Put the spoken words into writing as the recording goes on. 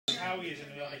Howie is in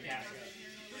the other casket.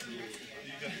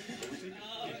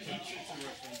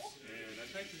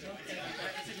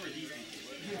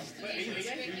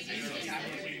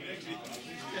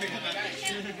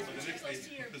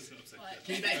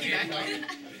 Can you back?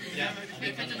 Yeah.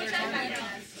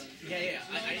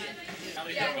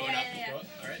 Yeah. Going up.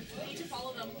 All right. We need to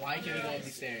follow them. Why can't we go up the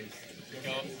stairs?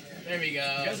 Go. There we go.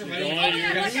 You guys are ready?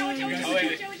 Watch out.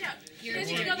 You guys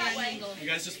need to go that way. You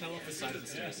guys just fell off the side of the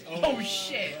stairs. Oh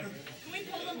shit! Can we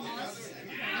pull them off?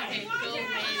 Okay, go way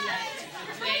left.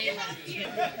 Way left.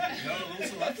 No, a little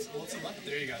to left. A little to left.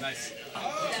 There you go. Nice.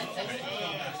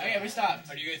 Okay, we stopped.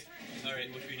 How do you guys? All right,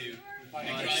 what should we do?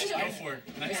 Just go forward.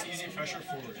 Nice, easy pressure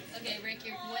forward. Okay, Rick,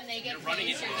 when they get running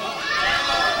close, it.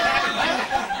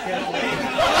 you're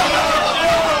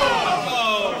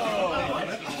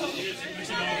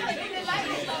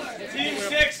Team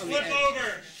 6, flip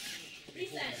over.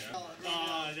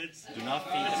 Do not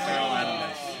feed the feral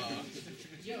animals.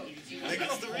 I think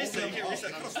it's the reset. You can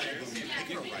reset across stairs. You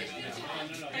can go right now.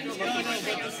 No,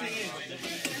 but the thing is...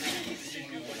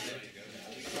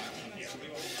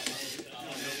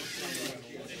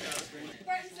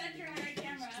 center on our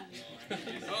camera.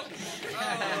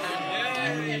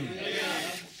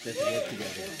 Let's get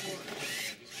together.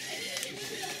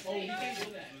 Oh, you can't do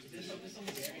that.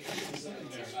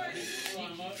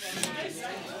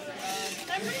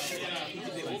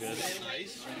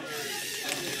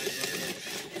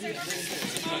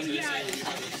 Yeah.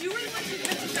 You were the one who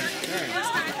cut the start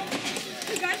last time.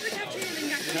 The guy protected him and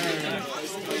got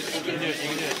You can do it. You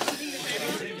can do it.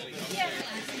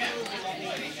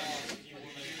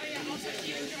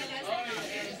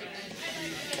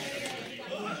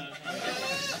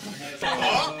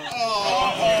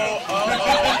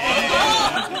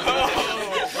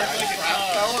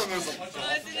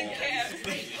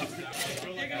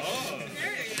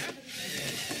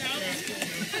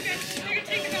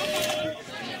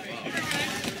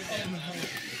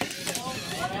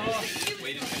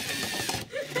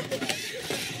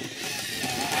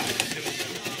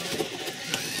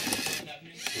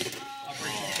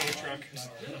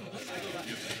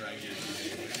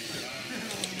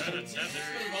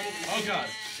 Oh God.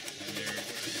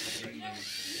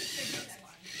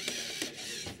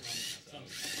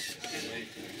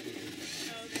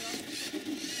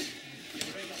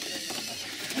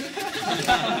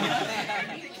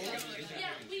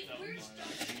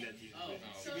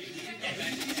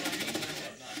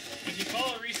 If you call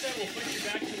a reset, we'll put you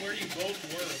back to where you both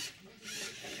were.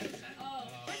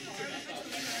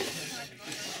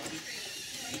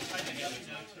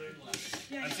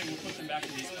 I'd say we'll put them back in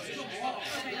these positions.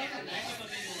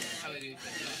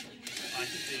 I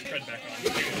think they tread back on.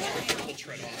 We'll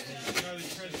tread on.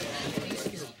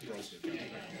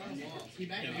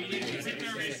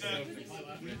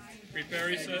 Prepare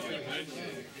reset.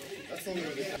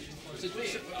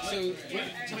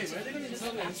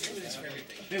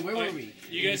 Wait, where were we?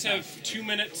 You guys have 2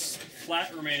 minutes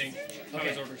flat remaining.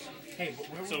 Okay. Orders. Hey,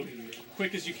 where So were we?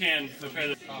 quick as you can. Prepare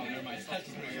the. Oh, never mind.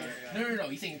 No.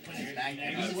 You think put his bag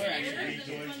there? He's where actually?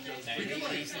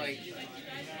 He's like.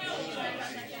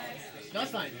 No,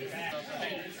 it's fine.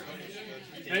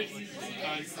 Hey, You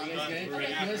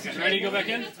guys good? ready to go back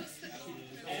in?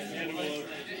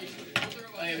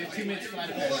 Oh, yeah, we have 2 minutes flat.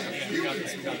 We got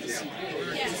this. We got this.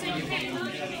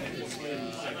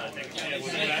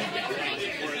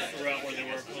 We're out where they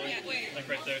were. Like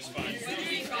right there is fine.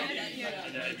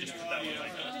 And then just put that one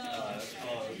like that.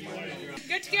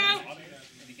 Good to go.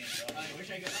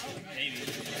 Maybe.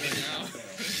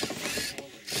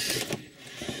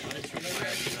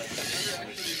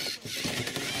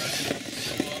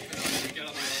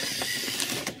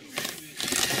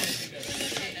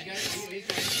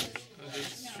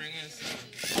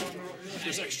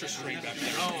 There's extra string back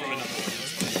there from another one.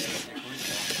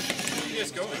 Where are you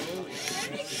guys going?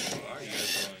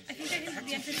 I think I hit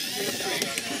the entrance.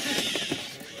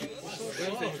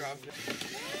 Where's the drop?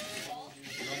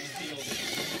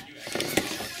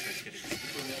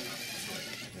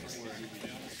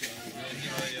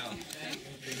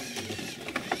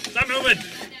 Stop moving!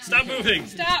 Stop moving!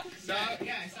 Stop.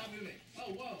 Yeah, stop moving.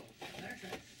 Oh, whoa.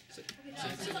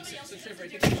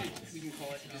 We can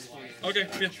call it this way. Okay,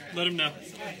 yeah, let him know.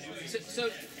 So,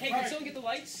 hey, can someone get the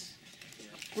lights?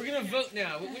 We're gonna vote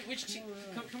now. Which team?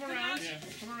 Come around.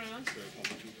 Come around.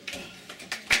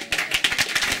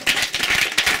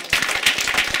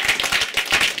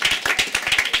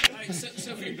 All right, so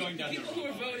for people who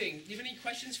are voting, do you have any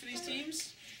questions for these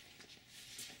teams?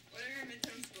 What are your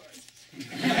midterm scores?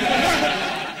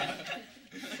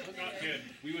 Not good.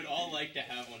 We would all like to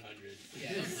have 100.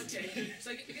 Yeah. Okay.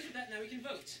 So I guess with that now we can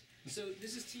vote. So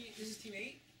this is team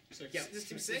 8. Yeah, this is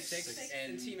team 6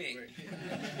 and team 8.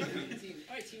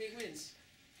 Alright, team 8 wins.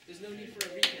 There's no need for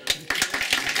a recount.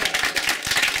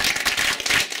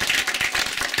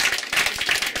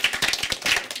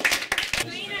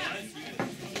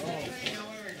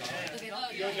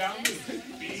 Go down.